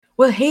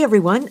Well, hey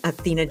everyone,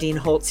 Athena Dean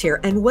Holtz here,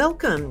 and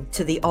welcome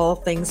to the All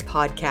Things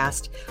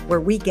Podcast, where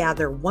we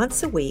gather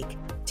once a week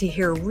to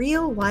hear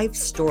real life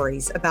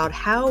stories about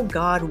how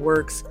God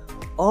works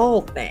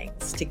all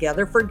things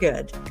together for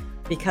good,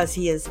 because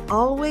He is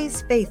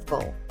always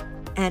faithful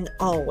and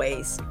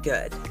always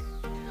good.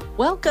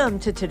 Welcome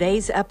to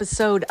today's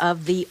episode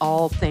of the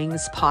All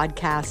Things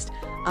Podcast.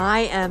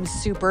 I am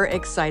super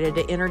excited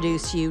to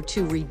introduce you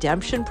to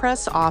Redemption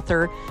Press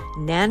author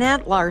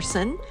Nanette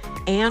Larson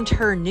and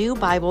her new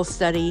Bible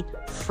study,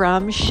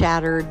 From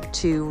Shattered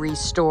to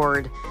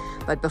Restored.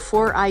 But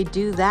before I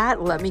do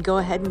that, let me go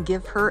ahead and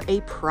give her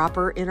a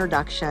proper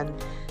introduction.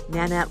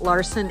 Nanette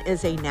Larson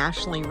is a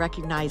nationally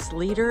recognized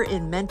leader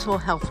in mental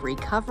health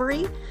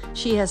recovery.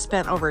 She has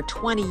spent over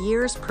 20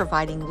 years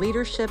providing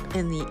leadership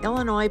in the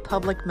Illinois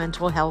public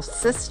mental health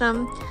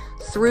system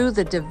through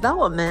the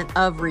development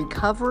of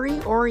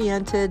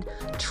recovery-oriented,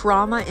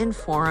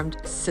 trauma-informed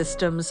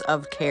systems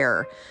of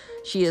care.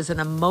 She is an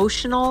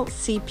emotional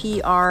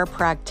CPR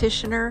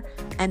practitioner,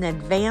 an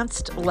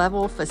advanced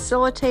level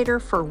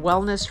facilitator for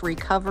wellness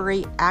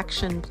recovery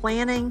action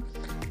planning,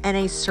 and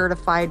a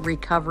certified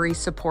recovery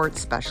support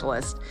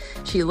specialist.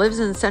 She lives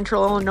in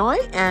Central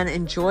Illinois and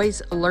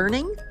enjoys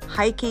learning,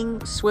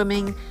 hiking,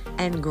 swimming,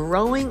 and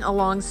growing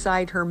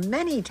alongside her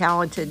many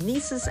talented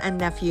nieces and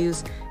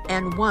nephews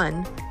and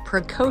one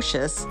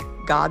precocious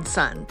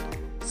godson.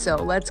 So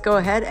let's go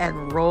ahead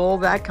and roll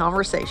that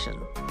conversation.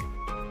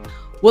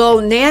 Well,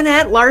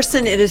 Nanette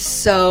Larson, it is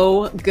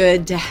so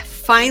good to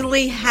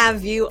finally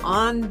have you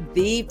on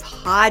the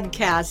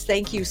podcast.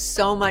 Thank you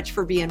so much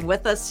for being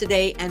with us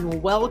today,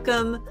 and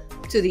welcome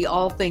to the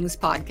All Things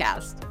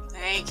Podcast.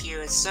 Thank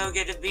you. It's so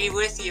good to be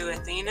with you,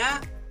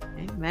 Athena.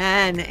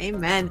 Amen.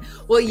 Amen.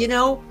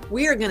 Well,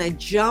 we are going to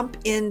jump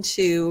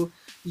into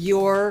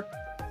your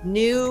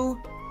new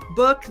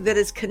book that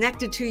is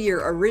connected to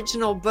your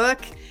original book.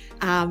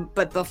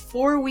 But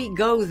before we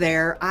go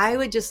there, I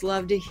would just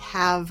love to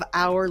have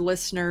our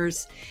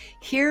listeners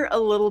hear a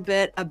little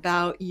bit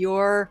about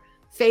your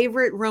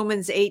favorite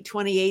Romans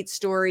 8:28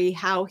 story,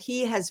 how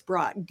He has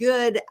brought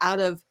good out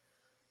of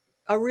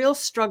a real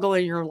struggle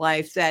in your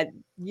life that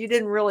you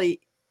didn't really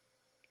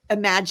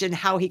imagine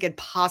how He could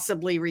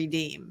possibly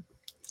redeem.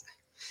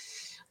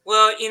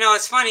 Well,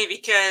 it's funny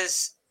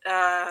because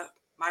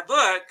my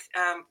book,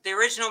 the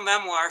original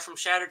memoir, From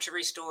Shattered to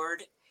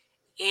Restored,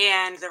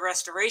 and the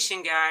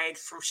restoration guide,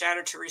 From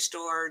Shattered to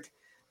Restored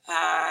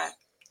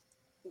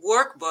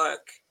workbook,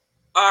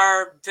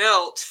 are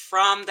built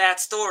from that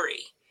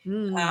story.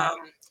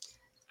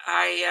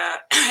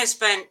 I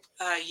spent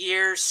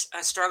years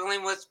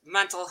struggling with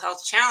mental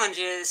health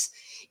challenges,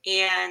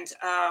 and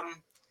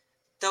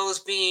those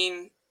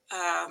being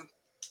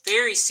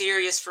very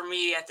serious for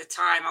me at the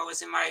time. I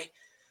was in my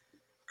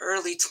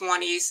early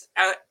 20s,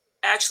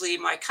 actually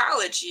my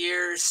college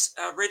years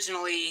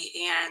originally,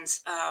 and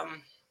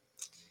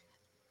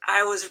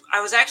I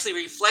was actually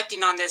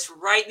reflecting on this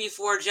right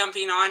before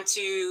jumping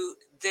onto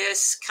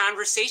this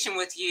conversation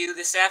with you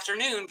this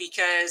afternoon,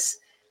 because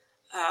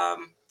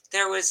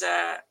there was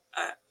a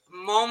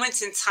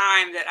moment in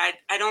time that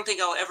I don't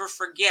think I'll ever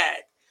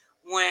forget,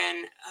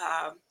 when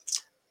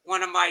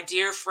one of my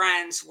dear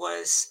friends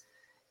was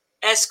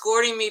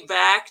escorting me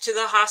back to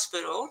the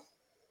hospital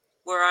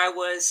where I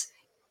was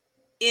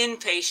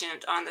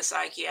inpatient on the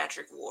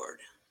psychiatric ward.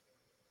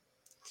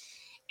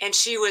 And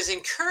she was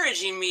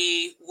encouraging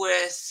me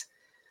with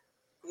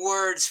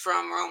words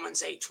from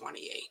Romans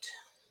 8:28.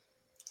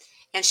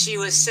 And she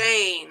was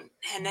saying,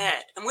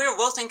 Nanette, and we were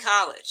both in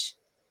college,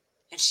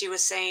 and she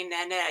was saying,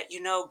 Nanette,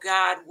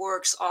 God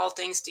works all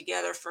things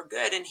together for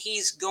good, and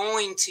He's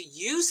going to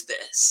use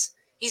this.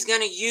 He's going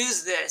to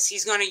use this.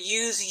 He's going to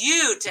use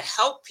you to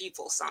help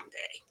people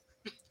someday.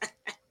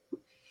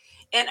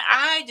 And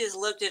I just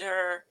looked at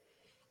her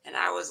and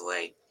I was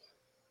like,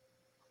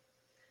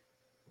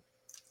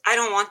 I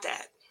don't want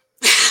that.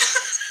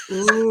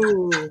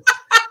 Ooh.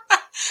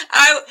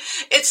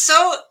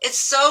 It's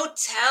so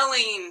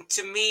telling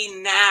to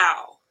me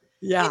now.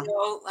 Yeah.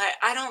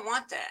 I don't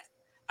want that.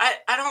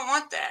 I don't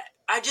want that.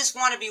 I just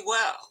want to be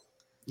well.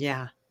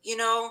 Yeah.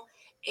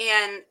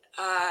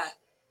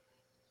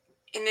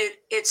 And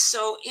it's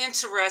so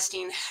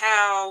interesting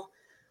how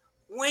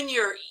when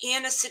you're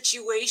in a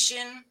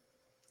situation,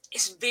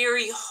 it's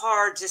very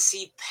hard to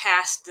see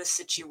past the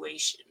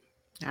situation.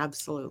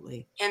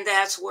 Absolutely. And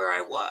that's where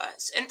I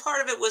was. And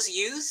part of it was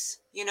youth,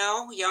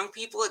 young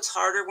people. It's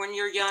harder when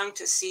you're young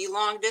to see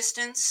long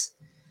distance.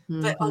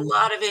 Mm-hmm. But a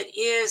lot of it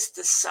is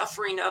the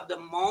suffering of the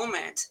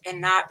moment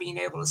and not being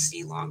able to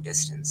see long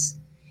distance.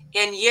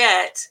 And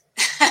yet,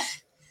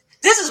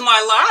 this is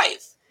my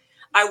life.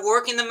 I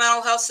work in the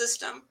mental health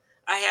system.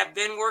 I have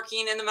been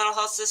working in the mental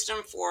health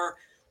system for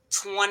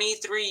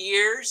 23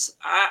 years.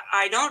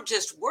 I don't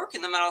just work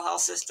in the mental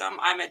health system.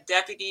 I'm a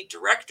deputy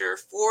director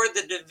for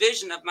the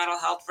Division of Mental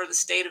Health for the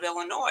state of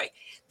Illinois.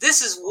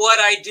 This is what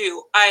I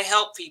do. I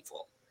help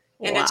people.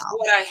 And It's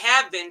what I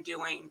have been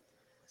doing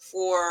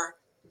for,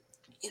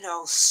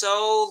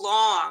 so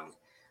long.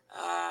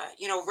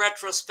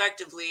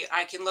 retrospectively,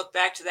 I can look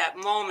back to that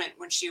moment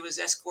when she was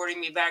escorting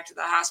me back to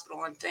the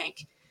hospital and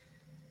think,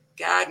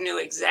 God knew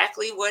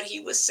exactly what he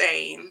was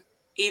saying,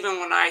 even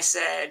when I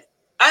said,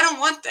 I don't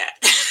want that.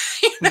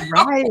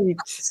 Right.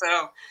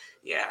 So,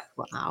 yeah.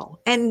 Wow.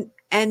 And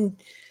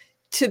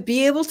to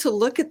be able to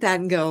look at that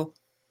and go,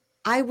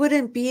 I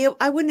wouldn't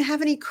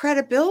have any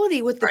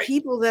credibility with the Right.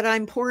 people that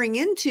I'm pouring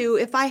into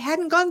if I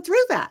hadn't gone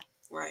through that.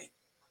 Right.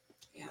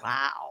 Yeah.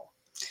 Wow.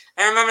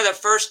 I remember the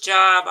first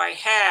job I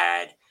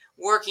had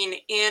working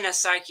in a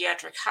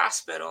psychiatric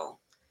hospital,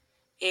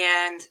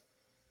 and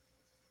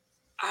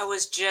I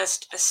was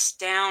just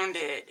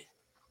astounded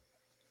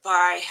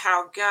by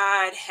how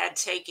God had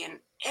taken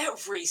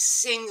every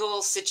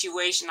single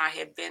situation I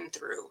had been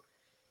through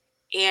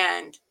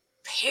and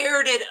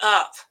paired it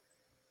up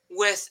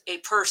with a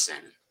person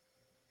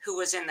who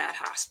was in that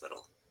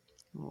hospital.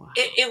 Wow.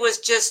 It was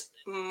just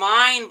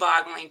mind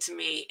boggling to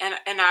me.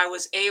 And I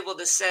was able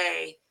to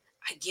say,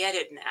 I get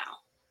it now.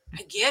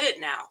 I get it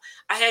now.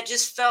 I had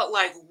just felt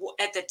like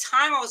at the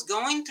time I was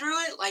going through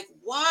it, like,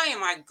 why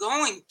am I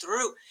going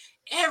through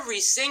every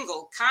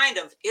single kind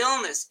of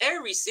illness,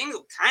 every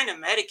single kind of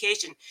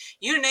medication?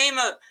 You name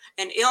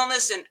an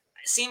illness, and it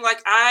seemed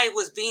like I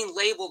was being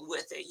labeled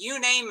with it. You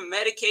name a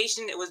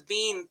medication, it was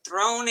being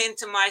thrown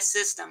into my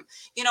system.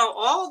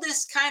 All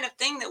this kind of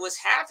thing that was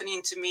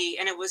happening to me.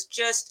 And it was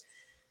just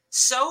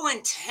so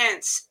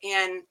intense.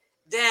 And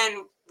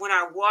then when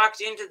I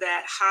walked into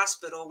that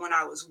hospital when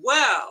I was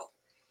well,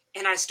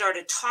 and I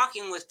started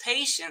talking with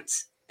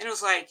patients, and it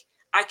was like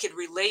I could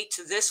relate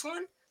to this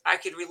one, I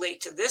could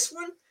relate to this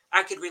one,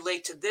 I could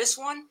relate to this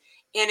one.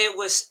 And it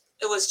was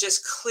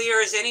just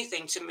clear as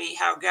anything to me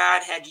how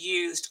God had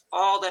used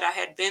all that I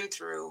had been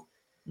through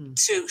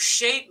to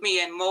shape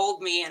me and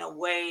mold me in a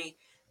way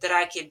that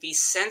I could be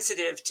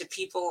sensitive to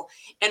people,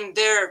 and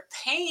their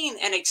pain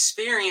and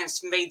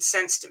experience made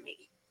sense to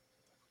me.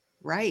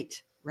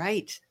 Right.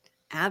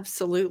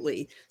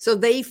 Absolutely. So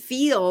they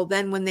feel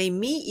then when they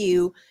meet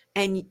you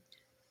and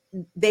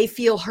they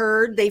feel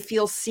heard, they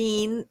feel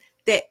seen,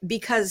 that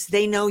because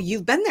they know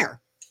you've been there.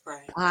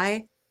 Right.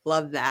 I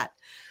love that.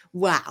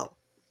 Wow.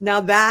 Now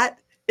that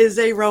is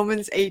a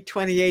Romans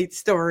 8:28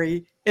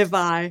 story, if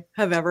I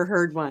have ever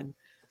heard one.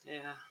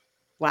 Yeah.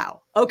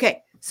 Wow.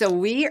 Okay. So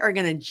we are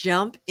going to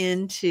jump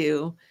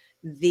into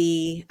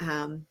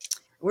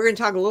we're going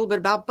to talk a little bit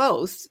about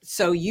both.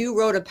 So you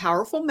wrote a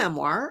powerful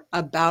memoir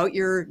about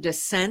your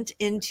descent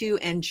into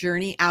and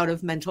journey out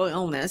of mental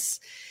illness,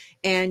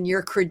 and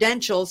your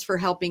credentials for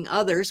helping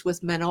others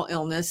with mental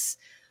illness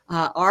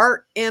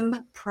are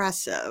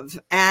impressive.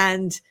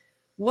 And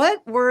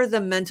what were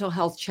the mental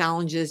health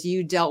challenges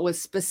you dealt with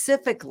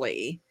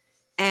specifically,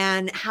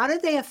 and how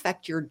did they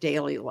affect your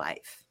daily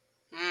life?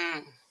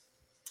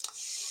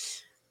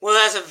 Well,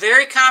 that's a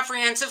very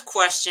comprehensive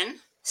question.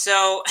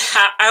 So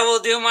I will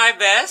do my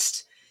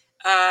best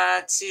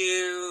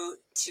to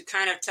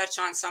kind of touch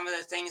on some of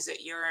the things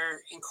that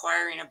you're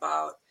inquiring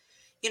about.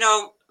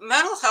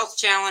 Mental health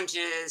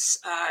challenges,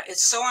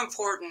 it's so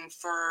important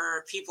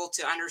for people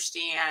to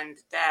understand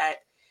that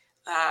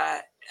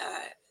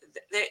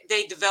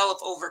they develop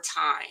over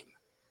time,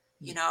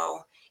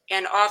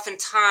 and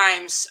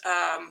oftentimes,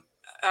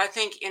 I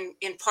think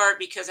in part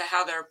because of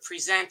how they're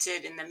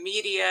presented in the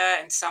media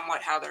and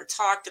somewhat how they're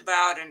talked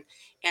about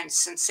and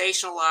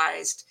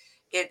sensationalized,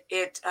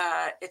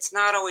 it's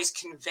not always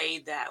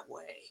conveyed that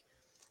way.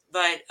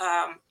 But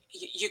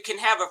you can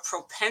have a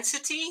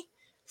propensity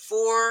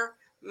for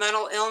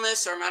mental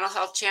illness or mental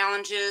health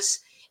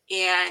challenges,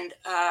 and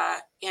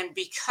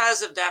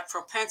because of that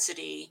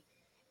propensity,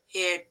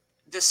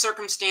 the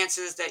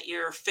circumstances that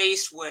you're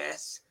faced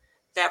with,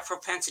 that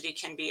propensity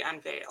can be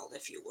unveiled,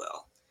 if you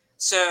will.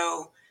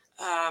 So,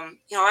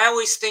 I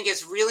always think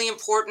it's really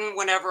important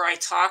whenever I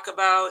talk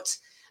about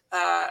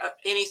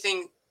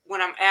anything,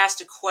 when I'm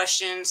asked a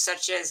question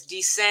such as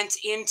descent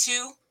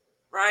into,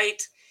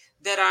 right,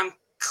 that I'm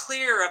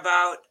clear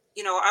about,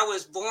 I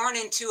was born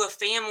into a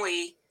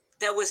family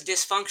that was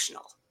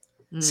dysfunctional.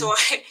 So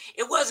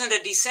it wasn't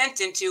a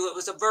descent into, it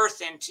was a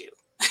birth into,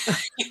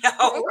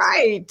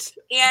 Right.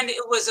 And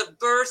it was a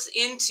birth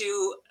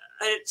into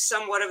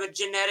somewhat of a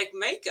genetic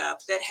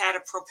makeup that had a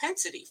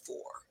propensity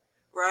for,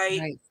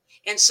 right?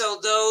 And so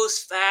those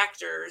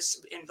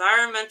factors,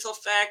 environmental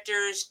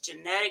factors,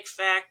 genetic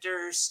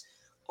factors,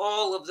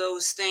 all of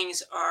those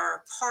things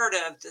are part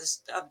of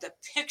the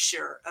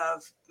picture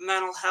of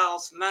mental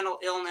health, mental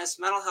illness,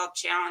 mental health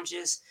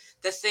challenges,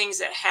 the things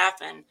that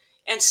happen,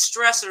 and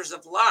stressors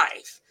of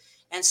life.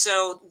 And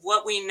so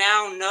what we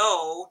now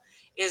know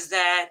is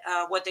that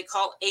what they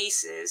call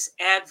ACEs,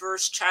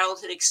 adverse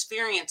childhood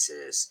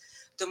experiences,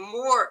 the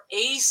more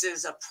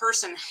ACEs a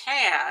person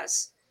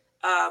has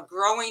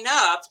growing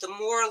up, the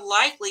more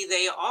likely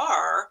they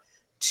are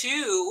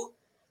to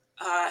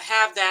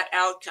have that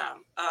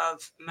outcome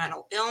of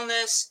mental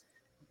illness,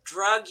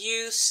 drug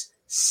use,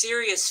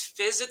 serious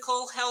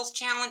physical health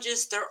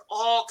challenges. They're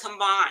all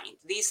combined.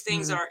 These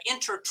things are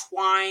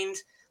intertwined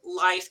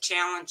life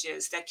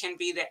challenges that can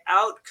be the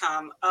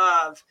outcome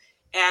of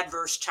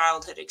adverse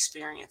childhood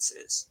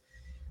experiences.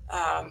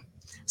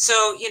 So,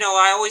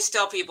 I always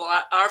tell people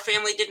our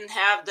family didn't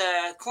have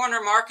the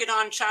corner market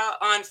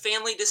on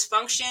family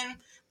dysfunction,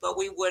 but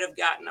we would have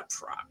gotten a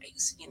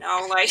prize,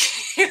 like,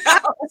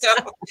 so,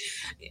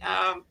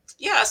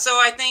 yeah. So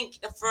I think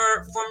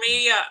for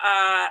me,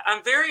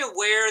 I'm very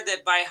aware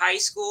that by high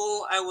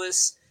school, I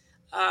was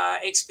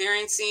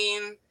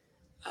experiencing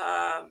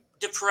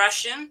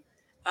depression,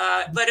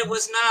 but it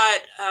was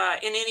not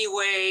in any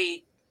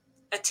way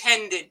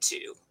attended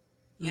to.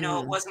 It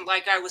Mm. wasn't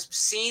like I was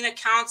seeing a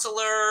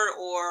counselor,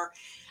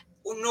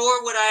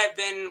 nor would I have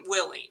been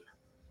willing.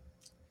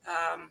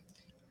 Um,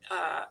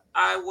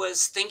 I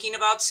was thinking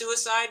about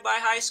suicide by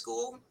high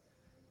school,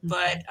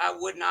 but I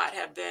would not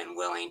have been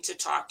willing to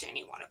talk to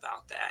anyone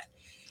about that.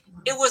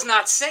 It was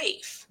not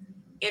safe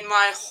in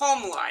my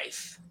home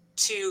life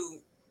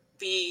to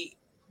be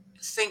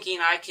thinking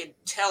I could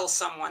tell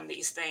someone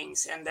these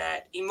things, and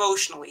that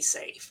emotionally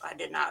safe. I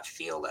did not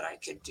feel that I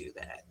could do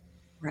that.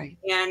 Right.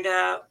 And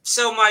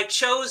so my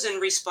chosen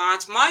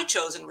response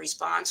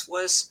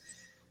was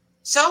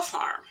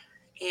self-harm.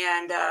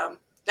 And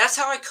that's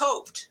how I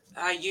coped.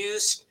 I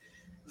used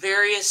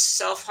various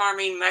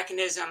self-harming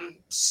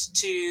mechanisms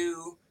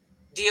to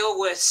deal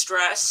with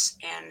stress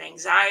and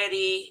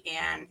anxiety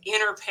and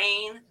inner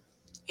pain.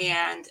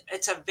 And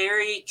it's a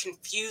very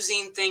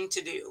confusing thing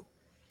to do.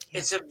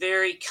 It's a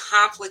very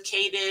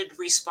complicated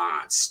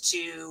response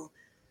to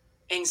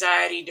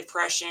anxiety,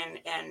 depression,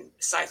 and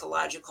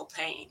psychological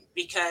pain,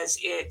 because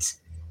it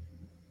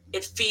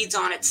feeds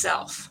on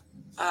itself.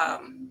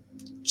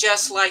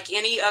 Just like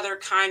any other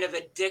kind of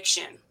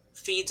addiction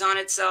feeds on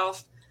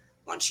itself.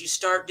 Once you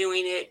start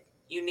doing it,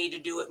 you need to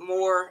do it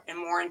more and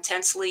more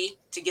intensely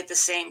to get the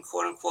same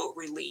quote unquote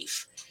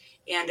relief.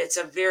 And it's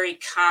a very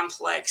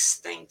complex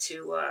thing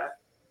to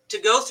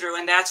go through.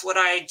 And that's what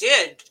I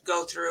did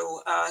go through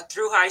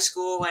high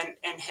school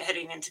and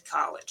heading into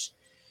college.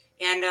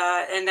 And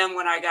then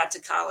when I got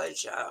to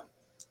college,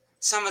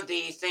 some of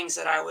the things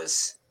that I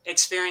was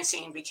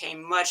experiencing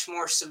became much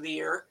more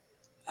severe,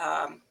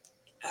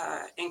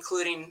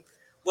 including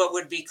what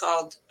would be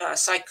called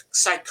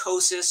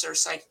psychosis or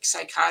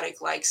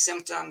psychotic-like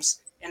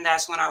symptoms. And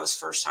that's when I was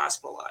first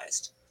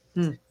hospitalized.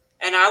 Hmm.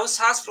 And I was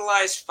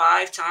hospitalized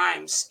 5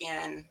 times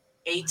in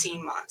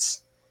 18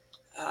 months.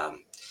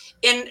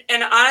 And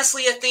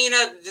honestly,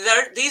 Athena,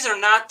 these are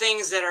not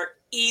things that are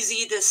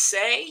easy to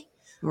say.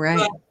 Right.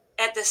 But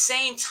at the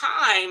same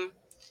time,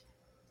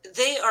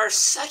 they are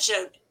such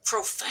a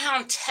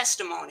profound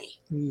testimony.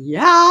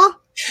 Yeah.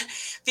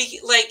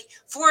 Like,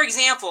 for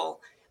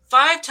example,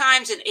 5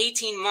 times in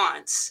 18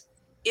 months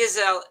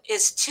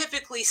is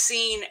typically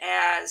seen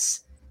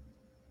as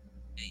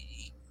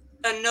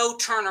a no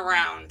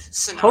turnaround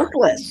scenario.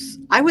 Hopeless.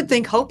 I would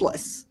think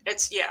hopeless.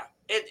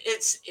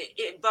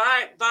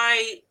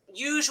 By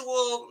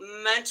usual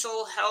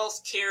mental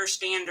health care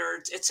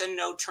standards, it's a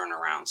no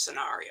turnaround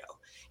scenario.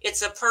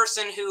 It's a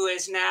person who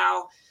is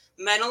now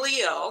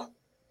mentally ill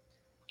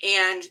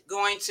and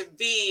going to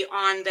be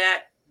on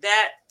that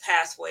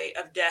pathway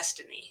of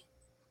destiny.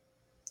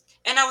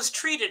 And I was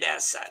treated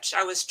as such.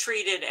 I was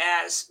treated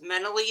as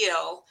mentally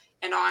ill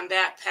and on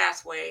that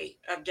pathway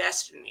of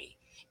destiny.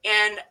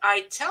 And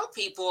I tell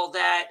people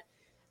that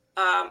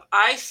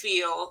I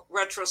feel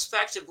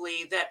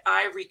retrospectively that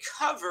I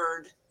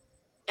recovered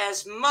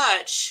as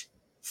much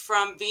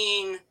from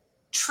being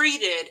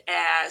treated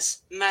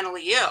as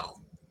mentally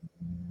ill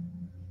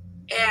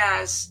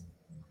as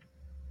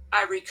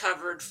I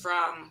recovered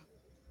from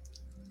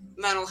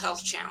mental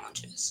health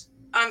challenges.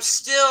 I'm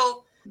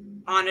still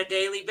on a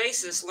daily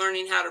basis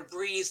learning how to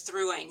breathe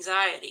through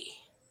anxiety,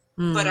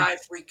 but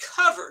I've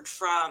recovered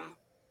from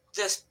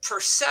this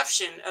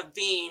perception of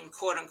being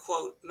quote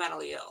unquote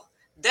mentally ill.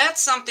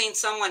 That's something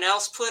someone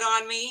else put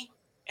on me,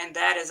 and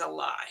that is a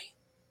lie.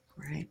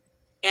 Right.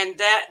 And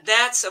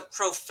that's a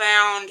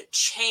profound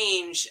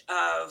change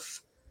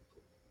of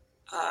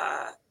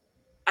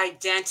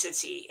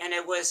identity. And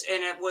that was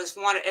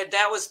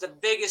the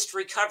biggest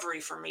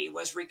recovery for me,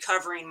 was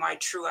recovering my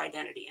true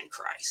identity in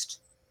Christ.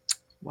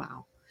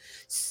 Wow.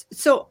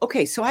 So,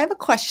 okay. So I have a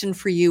question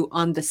for you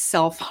on the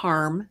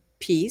self-harm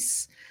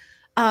piece.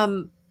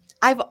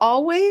 I've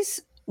always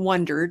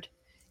wondered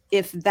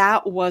if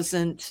that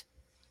wasn't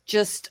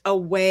just a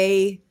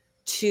way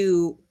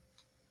to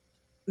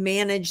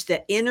manage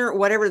the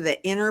whatever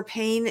the inner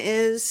pain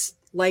is,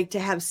 like to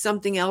have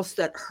something else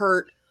that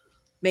hurt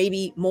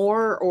maybe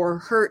more, or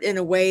hurt in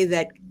a way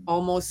that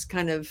almost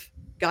kind of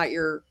got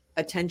your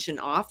attention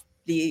off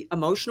the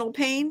emotional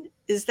pain.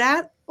 Is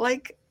that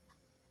like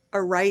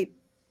a right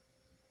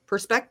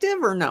perspective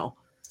or no?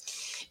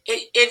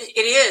 It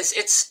is.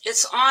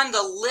 It's on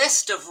the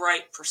list of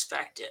right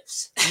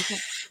perspectives. Okay.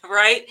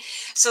 Right?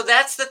 So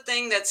that's the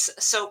thing that's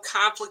so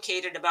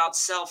complicated about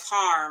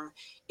self-harm,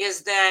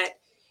 is that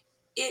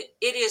it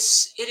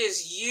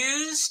is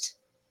used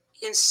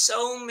in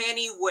so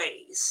many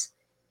ways.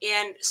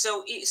 And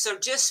so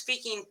just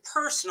speaking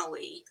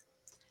personally,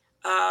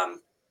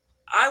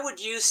 I would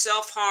use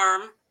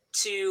self-harm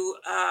to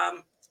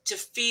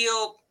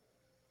feel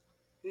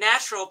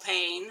natural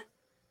pain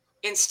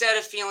instead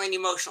of feeling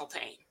emotional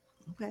pain.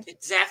 Okay.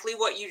 Exactly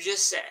what you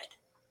just said,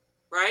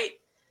 right?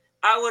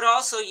 I would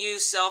also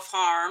use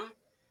self-harm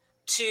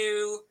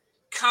to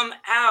come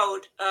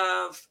out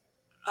of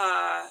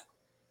uh,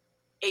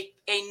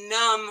 a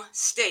numb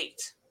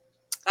state.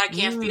 I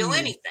can't feel Mm,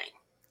 anything.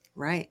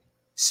 right.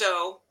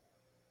 So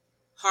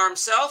harm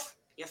self,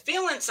 you're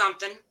feeling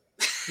something,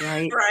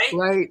 Right. right?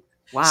 Right.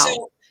 Wow.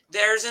 So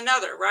there's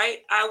another,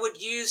 right? I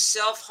would use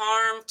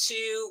self-harm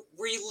to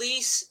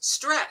release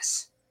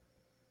stress.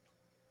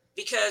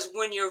 Because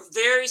when you're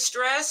very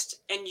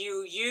stressed and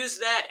you use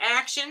that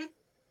action,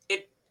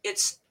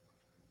 it's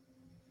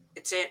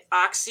it's an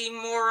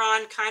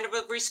oxymoron kind of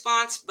a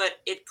response,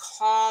 but it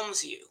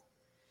calms you.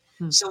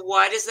 Hmm. So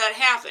why does that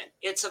happen?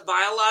 It's a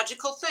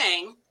biological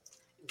thing.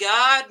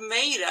 God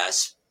made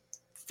us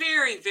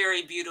very,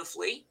 very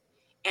beautifully,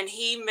 and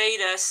he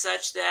made us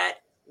such that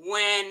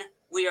when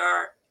we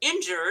are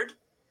injured,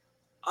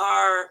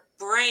 our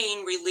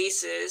brain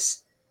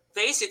releases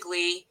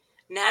basically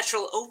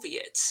natural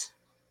opiates.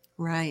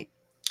 Right.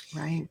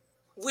 Right.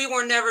 We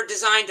were never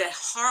designed to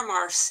harm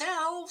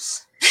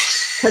ourselves.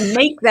 To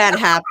make that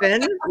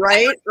happen.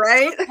 Right.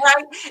 Right.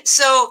 Right?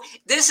 So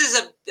this is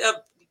a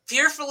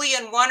fearfully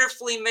and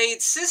wonderfully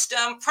made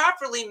system,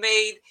 properly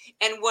made.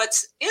 And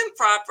what's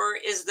improper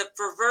is the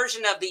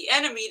perversion of the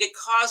enemy to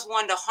cause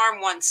one to harm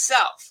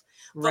oneself.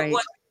 But Right.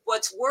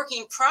 what's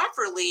working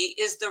properly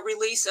is the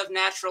release of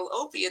natural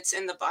opiates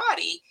in the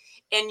body.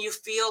 And you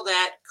feel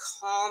that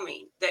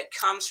calming that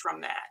comes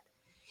from that.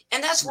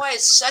 And that's why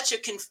it's such a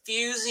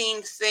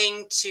confusing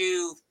thing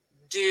to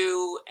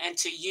do and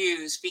to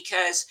use,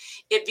 because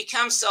it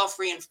becomes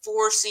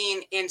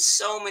self-reinforcing in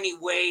so many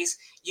ways.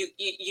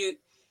 You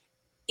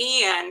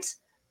and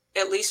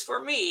at least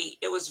for me,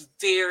 it was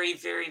very,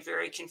 very,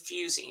 very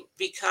confusing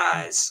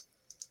because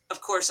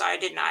of course I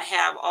did not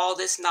have all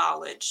this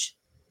knowledge.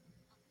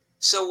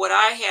 So what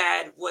I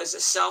had was a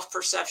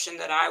self-perception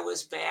that I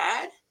was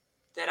bad,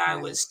 that I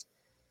Right. was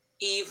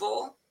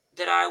evil,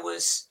 that I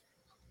was,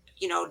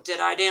 that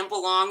I didn't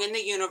belong in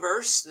the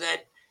universe,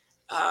 that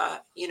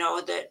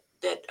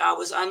that I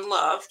was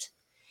unloved.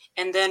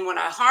 And then when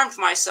I harmed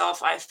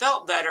myself, I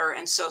felt better.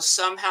 And so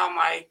somehow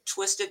my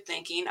twisted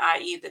thinking,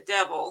 i.e., the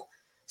devil,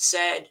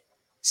 said,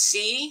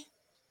 "See,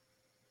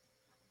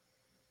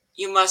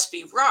 you must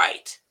be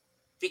right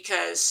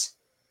because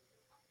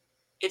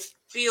it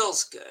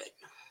feels good."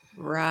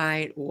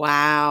 Right.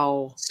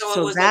 Wow. So it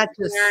So was a that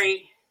just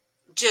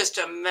just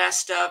a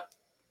messed up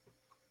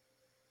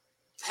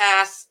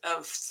path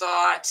of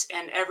thought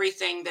and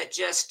everything that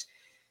just,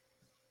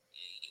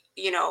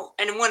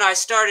 and when I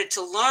started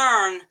to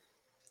learn,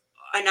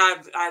 and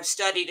I've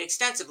studied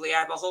extensively. I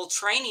have a whole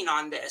training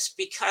on this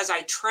because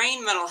I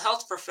train mental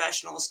health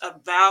professionals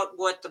about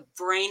what the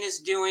brain is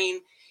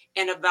doing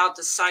and about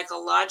the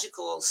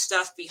psychological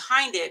stuff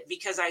behind it.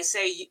 Because I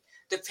say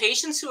the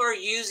patients who are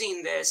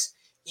using this,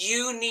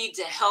 you need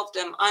to help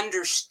them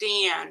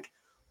understand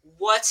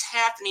what's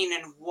happening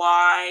and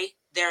why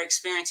they're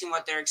experiencing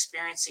what they're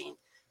experiencing.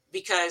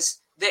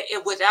 Because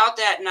without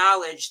that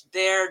knowledge,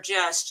 they're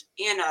just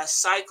in a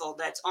cycle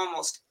that's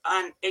almost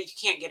you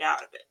can't get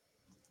out of it.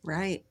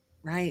 right.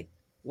 Right.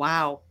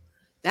 Wow.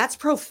 That's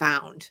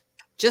profound.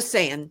 Just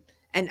saying.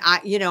 And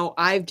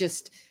I've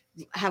just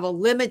have a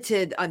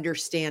limited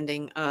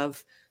understanding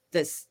of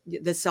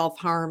the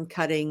self-harm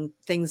cutting,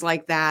 things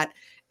like that,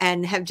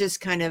 and have just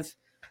kind of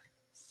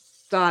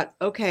thought,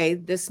 okay,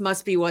 this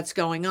must be what's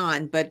going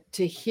on. But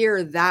to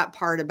hear that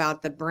part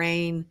about the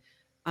brain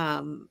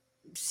um,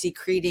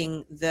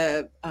 secreting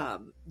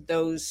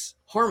those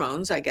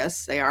hormones, I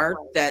guess they are,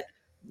 Right. that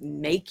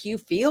make you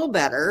feel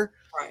better.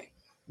 Right.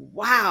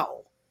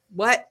 Wow.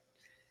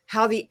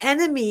 How the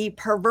enemy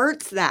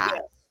perverts that.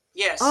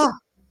 Yes. Yes. Oh,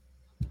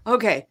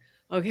 okay.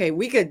 Okay,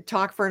 we could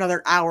talk for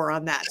another hour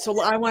on that.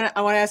 So I want to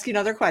ask you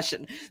another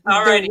question.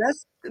 All righty.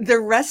 The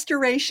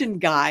restoration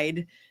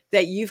guide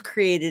that you've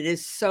created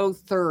is so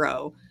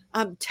thorough.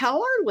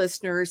 Tell our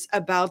listeners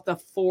about the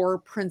 4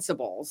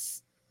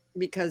 principles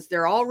because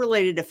they're all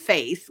related to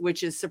faith,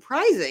 which is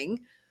surprising.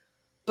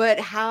 But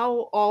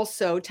how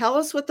also tell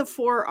us what the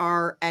 4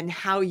 are and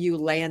how you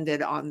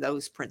landed on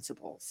those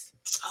principles.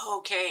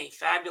 Okay,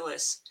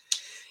 fabulous.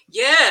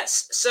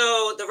 Yes.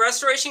 So the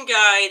Restoration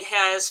Guide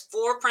has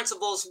 4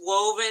 principles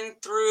woven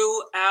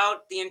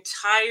throughout the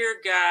entire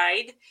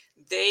guide.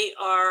 They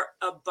are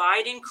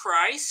abide in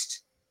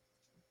Christ,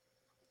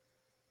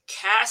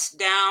 cast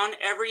down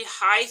every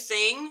high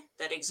thing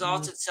that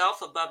exalts Mm,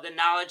 itself above the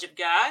knowledge of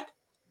God,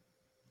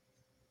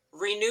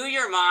 renew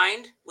your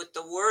mind with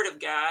the Word of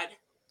God,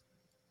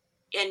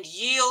 and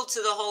yield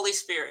to the Holy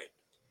Spirit.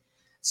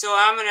 So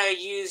I'm going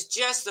to use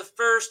just the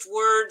first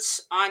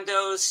words on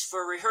those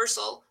for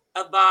rehearsal: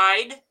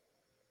 abide,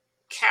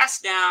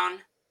 cast down,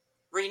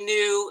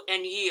 renew,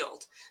 and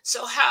yield.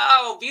 So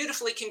how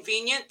beautifully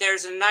convenient.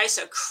 There's a nice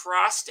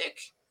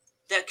acrostic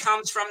that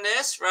comes from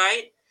this,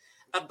 right?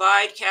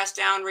 Abide, cast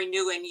down,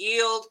 renew, and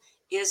yield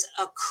is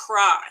a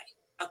cry,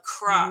 a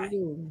cry.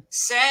 ooh,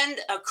 Send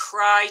a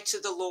cry to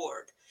the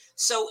Lord.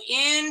 So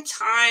in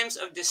times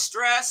of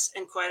distress,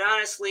 and quite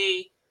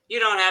honestly, You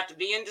don't have to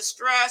be in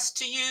distress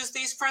to use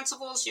these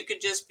principles. You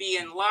could just be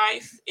in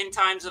life, in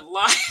times of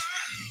life,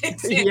 in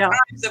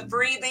times of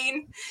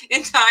breathing,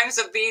 in times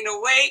of being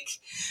awake,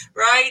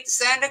 right?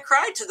 Send a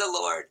cry to the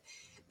Lord.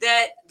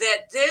 That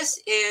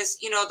this is,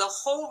 the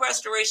whole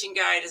restoration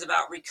guide is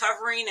about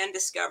recovering and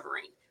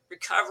discovering.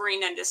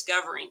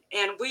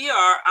 And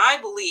I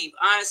believe,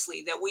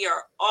 honestly, that we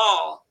are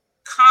all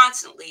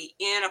constantly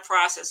in a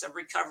process of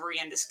recovery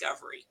and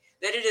discovery,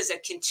 that it is a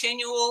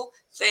continual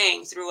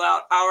thing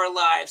throughout our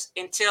lives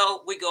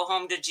until we go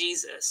home to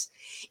Jesus.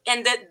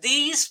 And that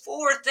these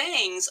 4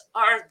 things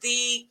are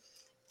the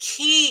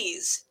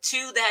keys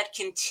to that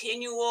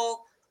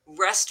continual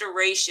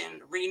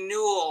restoration,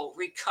 renewal,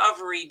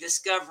 recovery,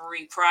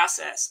 discovery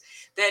process.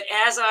 That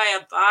as I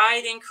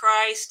abide in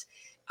Christ,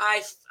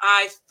 I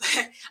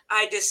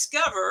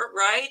discover,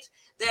 right,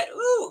 that,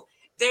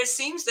 there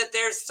seems that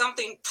there's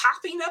something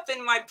popping up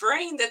in my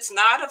brain that's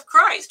not of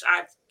Christ.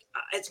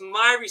 It's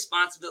my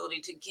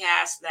responsibility to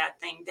cast that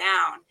thing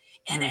down.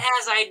 And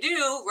as I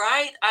do,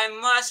 right, I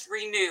must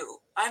renew.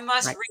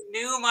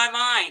 Renew my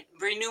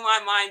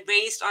mind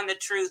based on the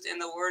truth in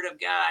the Word of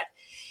God.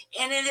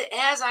 And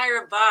as I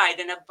abide,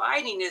 and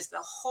abiding is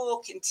the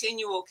whole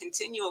continual.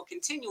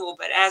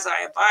 But as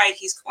I abide,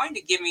 he's going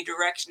to give me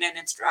direction and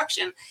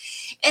instruction.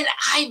 And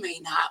I may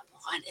not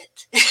want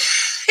it.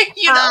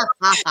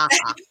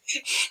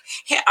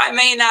 I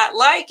may not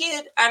like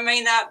it.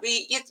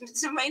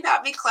 It may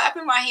not be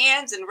clapping my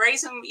hands and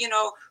raising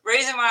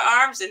my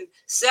arms and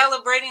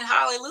celebrating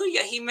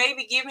hallelujah. He may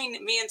be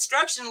giving me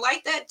instruction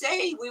like that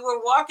day we were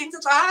walking to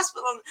the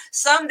hospital. And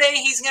someday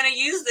he's going to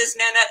use this,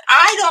 Nana.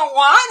 I don't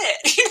want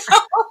it.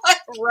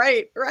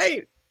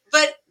 Right.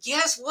 But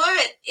guess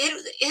what?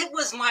 It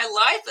was my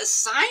life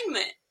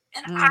assignment.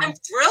 And I'm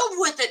thrilled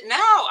with it now.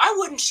 I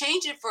wouldn't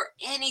change it for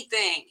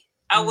anything.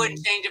 I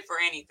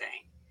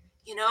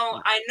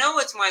know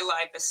it's my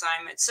life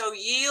assignment. So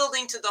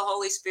yielding to the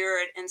Holy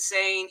Spirit and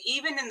saying,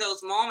 even in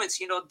those moments,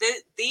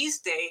 these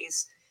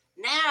days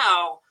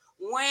now,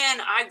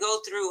 when I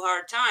go through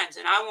hard times,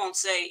 and I won't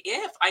say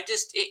if,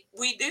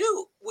 we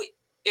do.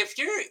 If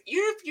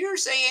you're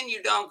saying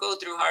you don't go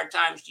through hard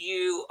times,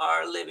 you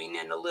are living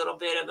in a little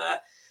bit of a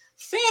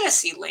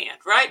fantasy land,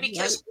 right?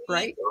 Because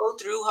we go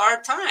through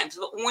hard times.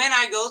 But when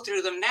I go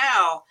through them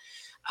now,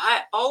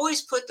 I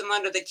always put them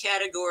under the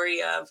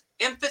category of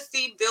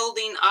empathy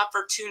building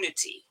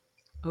opportunity.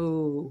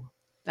 Oh,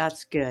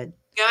 that's good.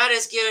 God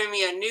has given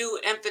me a new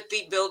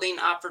empathy building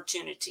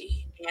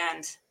opportunity.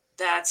 And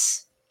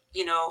that's,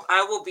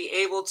 I will be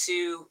able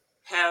to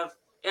have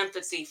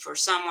empathy for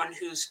someone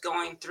who's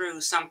going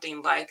through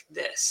something like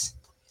this.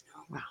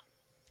 Wow.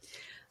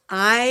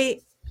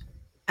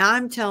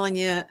 I'm telling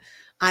you,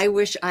 I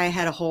wish I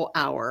had a whole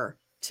hour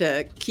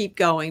to keep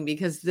going,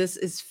 because this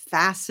is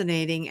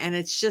fascinating. And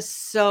it's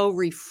just so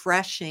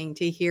refreshing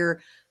to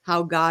hear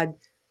how God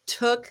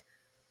took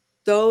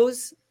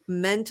those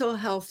mental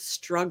health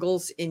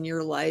struggles in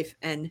your life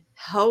and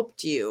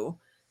helped you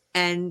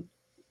and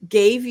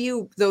gave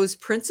you those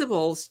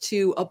principles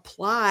to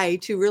apply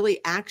to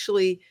really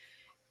actually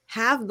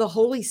have the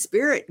Holy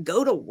Spirit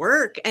go to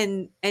work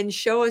and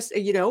show us,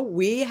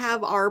 we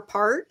have our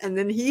part and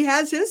then he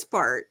has his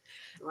part.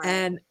 Right.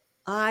 And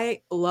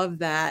I love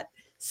that.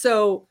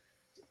 So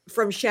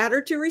from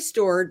Shattered to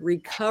Restored,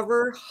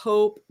 Recover,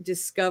 Hope,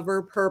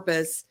 Discover,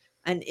 Purpose,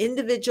 an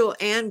individual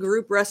and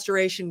group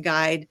restoration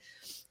guide.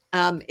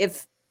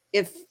 If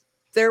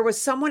there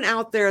was someone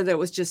out there that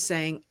was just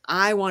saying,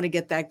 I want to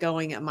get that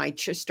going at my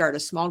start a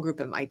small group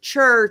at my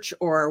church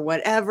or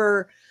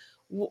whatever,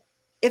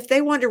 if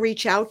they want to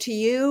reach out to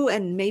you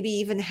and maybe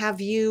even have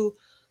you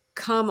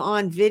come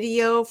on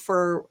video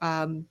for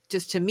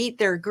just to meet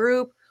their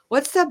group,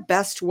 what's the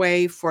best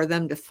way for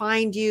them to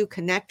find you,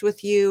 connect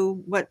with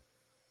you? What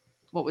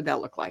would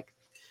that look like?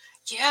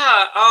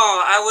 Yeah.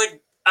 Oh,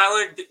 I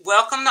would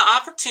welcome the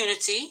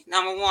opportunity.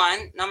 Number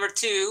one. Number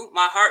two,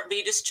 my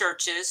heartbeat is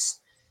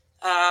churches,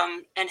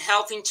 and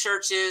helping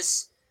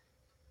churches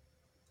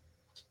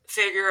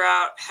figure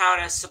out how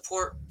to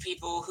support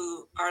people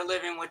who are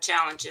living with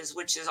challenges,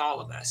 which is all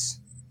of us.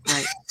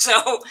 Right.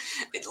 So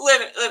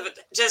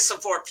just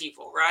support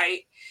people.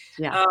 Right.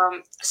 Yeah.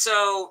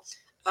 So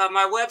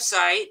my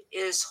website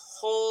is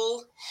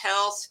Whole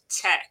Health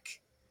Tech,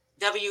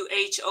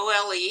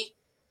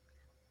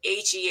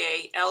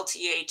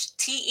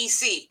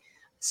 WHOLEHEALTHTEC.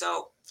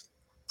 So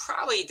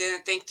probably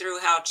didn't think through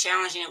how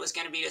challenging it was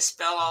going to be to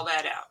spell all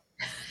that out.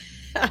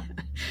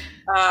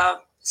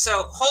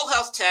 So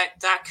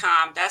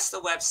wholehealthtech.com, that's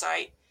the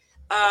website.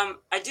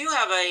 I do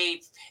have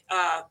a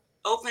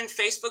open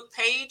Facebook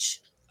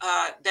page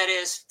that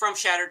is From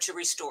Shattered to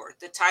Restored.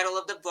 The title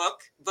of the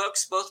both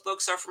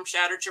books are From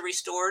Shattered to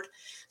Restored.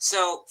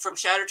 So From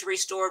Shattered to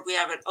Restored, we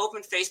have an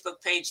open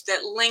Facebook page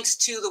that links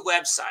to the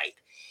website.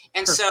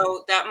 And Perfect.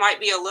 So that might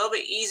be a little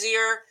bit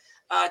easier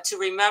to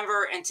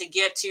remember and to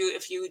get to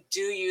if you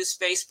do use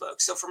Facebook.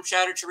 So From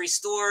Shattered to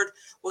Restored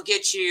will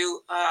get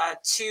you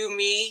to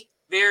me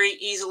very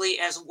easily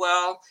as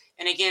well.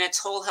 And again, it's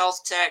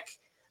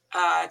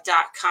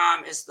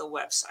wholehealthtech.com is the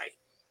website.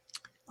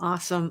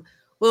 Awesome.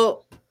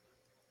 Well,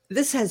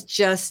 this has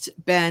just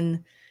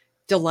been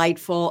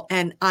delightful.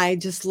 And I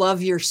just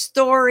love your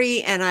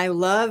story. And I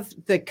love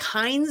the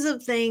kinds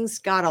of things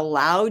God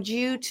allowed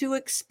you to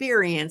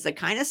experience, the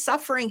kind of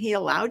suffering he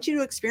allowed you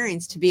to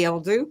experience to be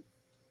able to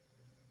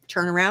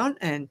turn around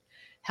and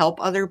help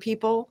other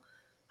people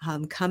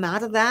come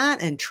out of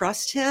that and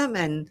trust him.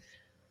 And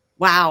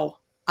wow,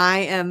 I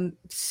am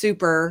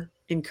super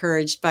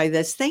encouraged by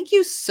this. Thank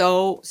you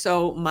so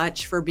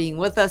much for being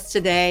with us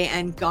today,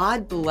 and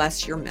God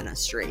bless your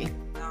ministry.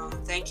 Oh,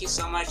 thank you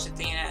so much,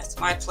 Athena. It's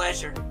my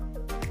pleasure.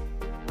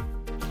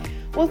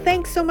 Well,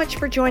 thanks so much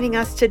for joining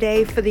us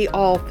today for the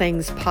All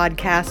Things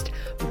podcast,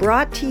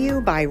 brought to you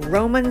by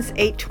Romans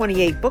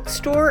 828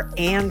 Bookstore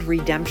and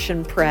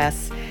Redemption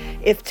Press.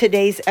 If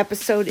today's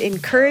episode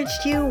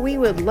encouraged you, we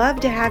would love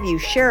to have you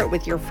share it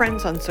with your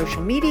friends on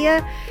social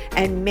media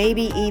and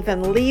maybe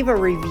even leave a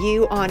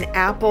review on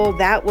Apple.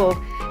 That will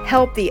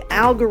help the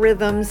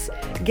algorithms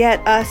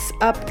get us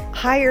up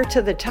higher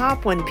to the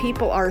top when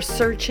people are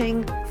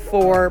searching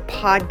for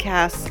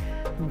podcasts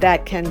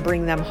that can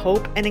bring them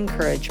hope and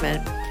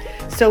encouragement.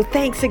 So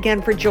thanks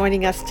again for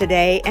joining us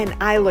today, and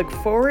I look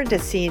forward to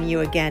seeing you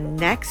again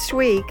next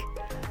week.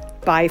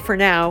 Bye for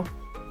now.